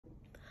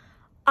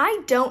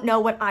I don't know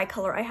what eye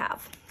color I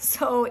have.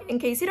 So in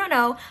case you don't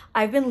know,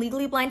 I've been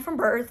legally blind from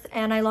birth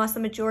and I lost the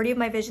majority of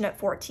my vision at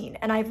 14,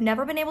 and I've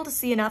never been able to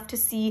see enough to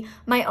see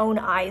my own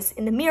eyes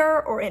in the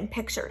mirror or in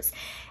pictures.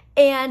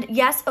 And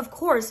yes, of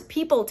course,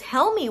 people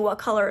tell me what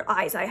color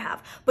eyes I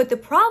have, but the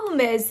problem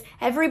is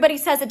everybody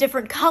says a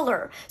different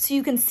color, so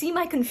you can see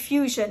my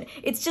confusion.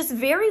 It's just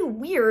very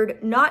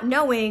weird not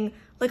knowing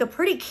like a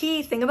pretty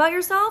key thing about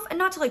yourself, and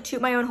not to like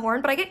toot my own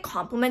horn, but I get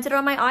complimented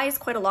on my eyes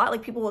quite a lot.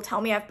 Like people will tell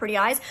me I have pretty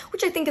eyes,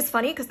 which I think is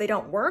funny because they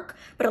don't work,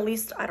 but at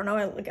least, I don't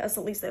know, I guess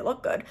at least they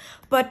look good.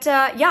 But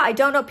yeah, I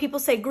don't know. People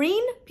say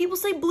green, people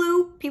say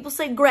blue, people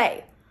say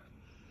gray.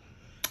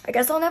 I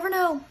guess I'll never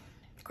know.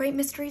 Great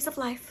mysteries of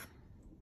life.